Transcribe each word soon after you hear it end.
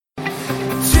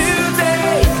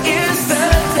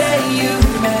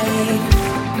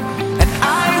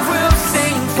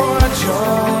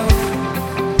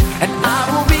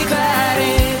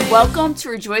Welcome to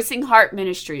Rejoicing Heart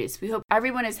Ministries. We hope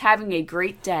everyone is having a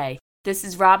great day. This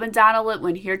is Robin Donna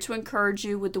Litwin here to encourage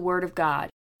you with the Word of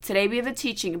God. Today we have a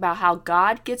teaching about how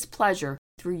God gets pleasure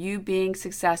through you being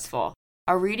successful.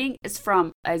 Our reading is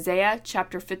from Isaiah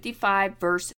chapter 55,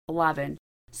 verse 11.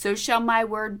 So shall my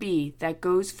word be that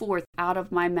goes forth out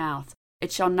of my mouth.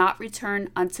 It shall not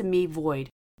return unto me void,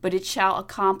 but it shall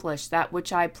accomplish that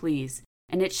which I please,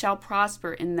 and it shall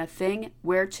prosper in the thing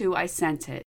whereto I sent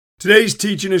it. Today's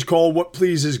teaching is called What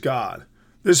Pleases God.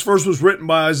 This verse was written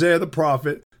by Isaiah the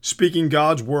prophet, speaking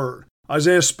God's word.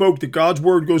 Isaiah spoke that God's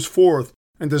word goes forth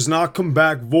and does not come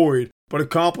back void, but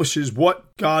accomplishes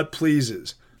what God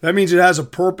pleases. That means it has a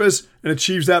purpose and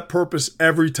achieves that purpose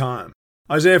every time.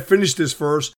 Isaiah finished this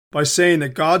verse by saying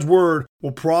that God's word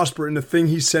will prosper in the thing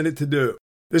he sent it to do.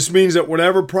 This means that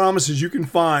whatever promises you can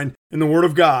find in the word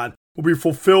of God will be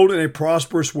fulfilled in a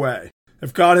prosperous way.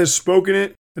 If God has spoken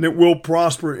it, then it will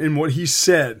prosper in what he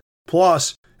said.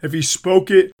 Plus, if he spoke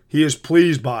it, he is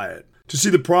pleased by it. To see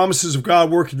the promises of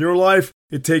God work in your life,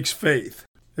 it takes faith.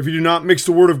 If you do not mix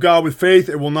the word of God with faith,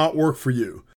 it will not work for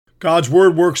you. God's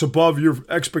word works above your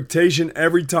expectation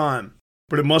every time,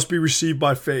 but it must be received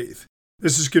by faith.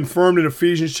 This is confirmed in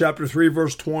Ephesians chapter 3,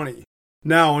 verse 20.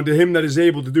 Now unto him that is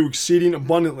able to do exceeding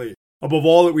abundantly, above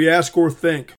all that we ask or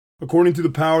think, according to the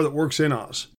power that works in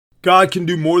us. God can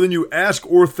do more than you ask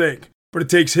or think, but it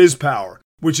takes his power,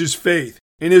 which is faith,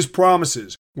 in his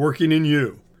promises, working in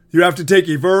you. You have to take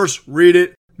a verse, read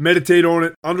it, meditate on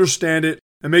it, understand it,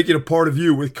 and make it a part of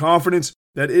you with confidence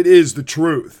that it is the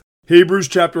truth. Hebrews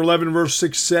chapter 11 verse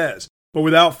 6 says, but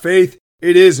without faith,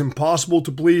 it is impossible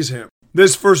to please him.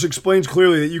 This verse explains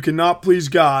clearly that you cannot please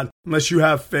God unless you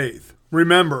have faith.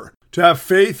 Remember, to have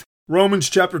faith, Romans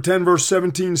chapter 10 verse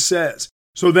 17 says,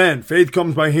 so then faith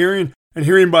comes by hearing, and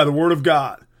hearing by the word of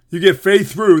God. You get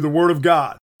faith through the word of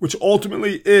God, which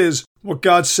ultimately is what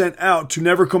God sent out to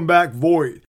never come back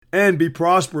void and be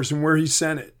prosperous in where he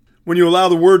sent it. When you allow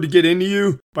the word to get into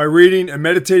you by reading and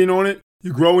meditating on it,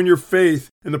 you grow in your faith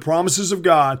in the promises of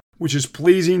God, which is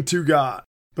pleasing to God.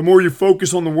 The more you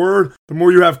focus on the word, the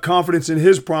more you have confidence in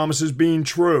his promises being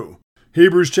true.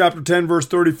 Hebrews chapter 10 verse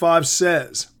 35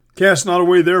 says, cast not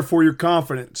away therefore your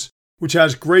confidence, which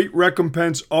has great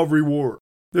recompense of reward.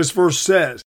 This verse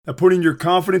says that putting your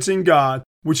confidence in God,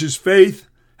 which is faith,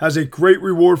 has a great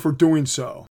reward for doing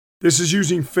so. This is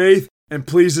using faith and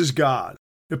pleases God.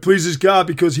 It pleases God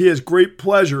because he has great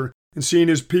pleasure in seeing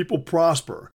his people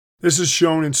prosper. This is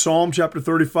shown in Psalm chapter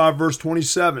 35 verse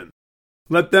 27.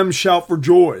 Let them shout for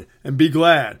joy and be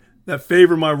glad that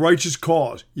favor my righteous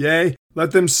cause. Yea,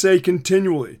 let them say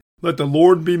continually, let the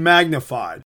Lord be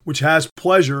magnified, which has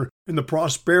pleasure in the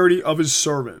prosperity of his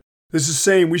servant. This is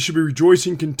saying we should be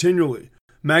rejoicing continually,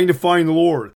 magnifying the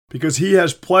Lord, because he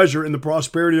has pleasure in the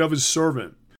prosperity of his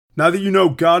servant. Now that you know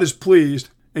God is pleased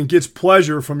and gets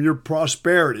pleasure from your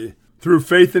prosperity through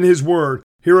faith in his word,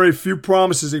 here are a few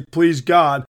promises that please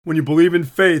God when you believe in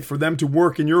faith for them to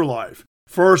work in your life.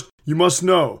 First, you must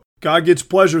know God gets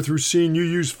pleasure through seeing you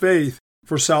use faith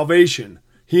for salvation,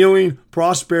 healing,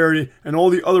 prosperity, and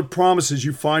all the other promises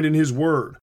you find in his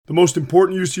word. The most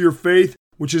important use of your faith,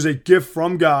 which is a gift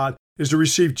from God, is to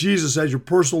receive Jesus as your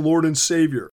personal Lord and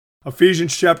Savior.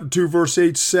 Ephesians chapter 2 verse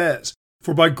 8 says,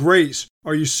 for by grace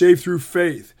are you saved through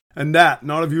faith, and that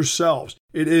not of yourselves.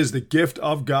 It is the gift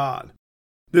of God.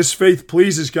 This faith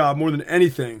pleases God more than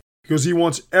anything because he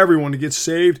wants everyone to get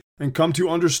saved and come to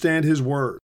understand his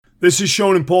word. This is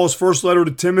shown in Paul's first letter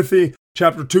to Timothy,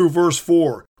 chapter 2 verse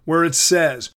 4, where it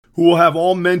says, who will have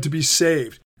all men to be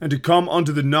saved and to come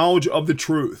unto the knowledge of the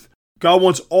truth. God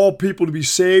wants all people to be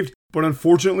saved, but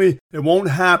unfortunately, it won't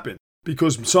happen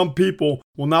because some people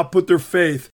will not put their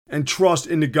faith and trust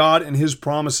into God and his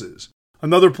promises.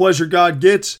 Another pleasure God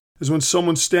gets is when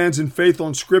someone stands in faith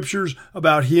on scriptures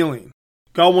about healing.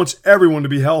 God wants everyone to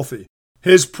be healthy.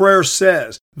 His prayer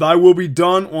says, thy will be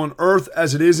done on earth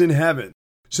as it is in heaven.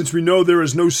 Since we know there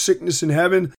is no sickness in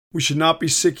heaven, we should not be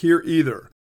sick here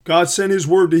either. God sent his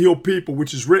word to heal people,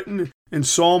 which is written in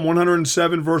Psalm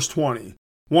 107 verse 20.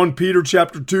 1 Peter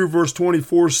chapter 2 verse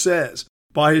 24 says,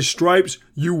 by his stripes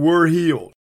you were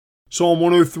healed. Psalm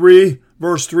 103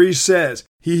 verse 3 says,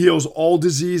 he heals all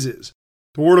diseases.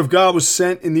 The word of God was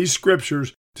sent in these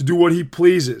scriptures to do what he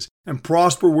pleases and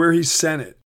prosper where he sent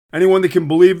it. Anyone that can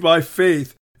believe by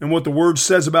faith in what the word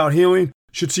says about healing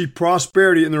should see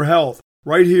prosperity in their health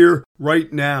right here,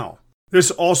 right now.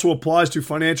 This also applies to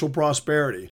financial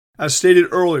prosperity. As stated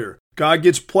earlier, God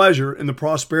gets pleasure in the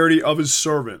prosperity of his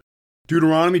servant.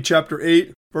 Deuteronomy chapter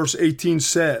 8 verse 18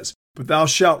 says, but thou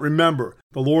shalt remember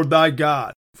the Lord thy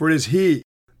God, for it is he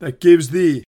that gives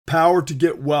thee power to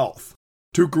get wealth.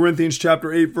 2 Corinthians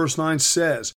chapter 8 verse 9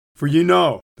 says, For ye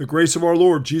know the grace of our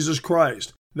Lord Jesus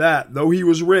Christ, that, though he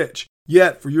was rich,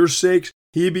 yet for your sakes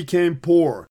he became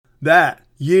poor, that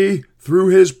ye through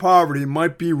his poverty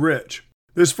might be rich.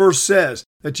 This verse says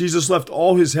that Jesus left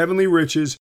all his heavenly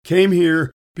riches, came here,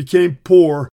 became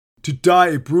poor, to die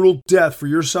a brutal death for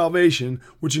your salvation,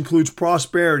 which includes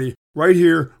prosperity right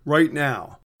here, right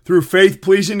now. Through faith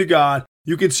pleasing to God,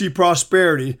 you can see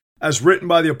prosperity as written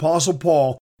by the Apostle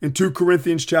Paul in 2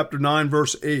 Corinthians chapter 9,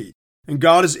 verse 8. And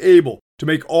God is able to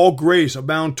make all grace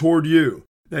abound toward you,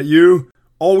 that you,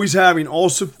 always having all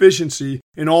sufficiency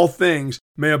in all things,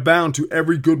 may abound to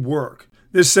every good work.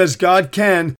 This says God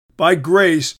can, by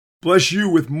grace, bless you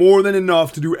with more than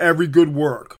enough to do every good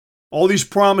work. All these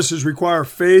promises require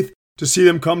faith to see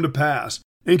them come to pass.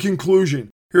 In conclusion,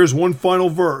 here's one final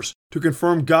verse to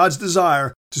confirm God's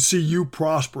desire to see you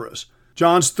prosperous.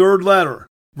 John's third letter,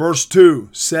 verse 2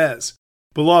 says,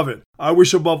 Beloved, I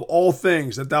wish above all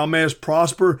things that thou mayest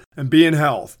prosper and be in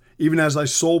health, even as thy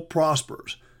soul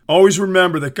prospers. Always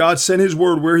remember that God sent his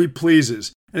word where he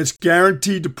pleases, and it's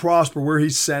guaranteed to prosper where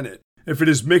he sent it, if it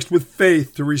is mixed with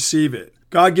faith to receive it.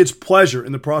 God gets pleasure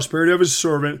in the prosperity of his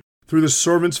servant through the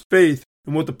servant's faith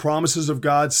in what the promises of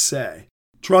God say.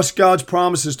 Trust God's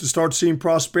promises to start seeing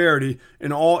prosperity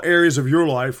in all areas of your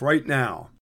life right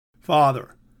now.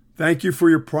 Father, thank you for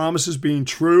your promises being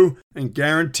true and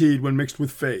guaranteed when mixed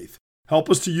with faith. Help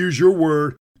us to use your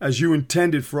word as you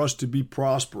intended for us to be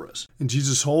prosperous. In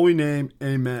Jesus' holy name,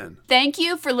 amen. Thank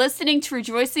you for listening to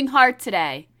Rejoicing Heart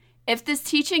today. If this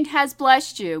teaching has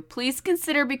blessed you, please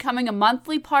consider becoming a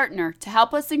monthly partner to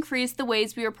help us increase the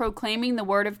ways we are proclaiming the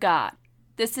Word of God.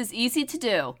 This is easy to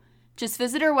do. Just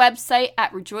visit our website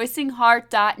at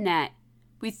rejoicingheart.net.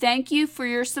 We thank you for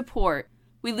your support.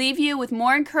 We leave you with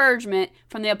more encouragement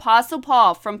from the Apostle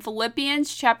Paul from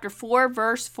Philippians chapter 4,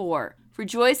 verse 4.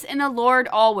 Rejoice in the Lord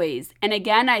always, and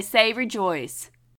again I say rejoice.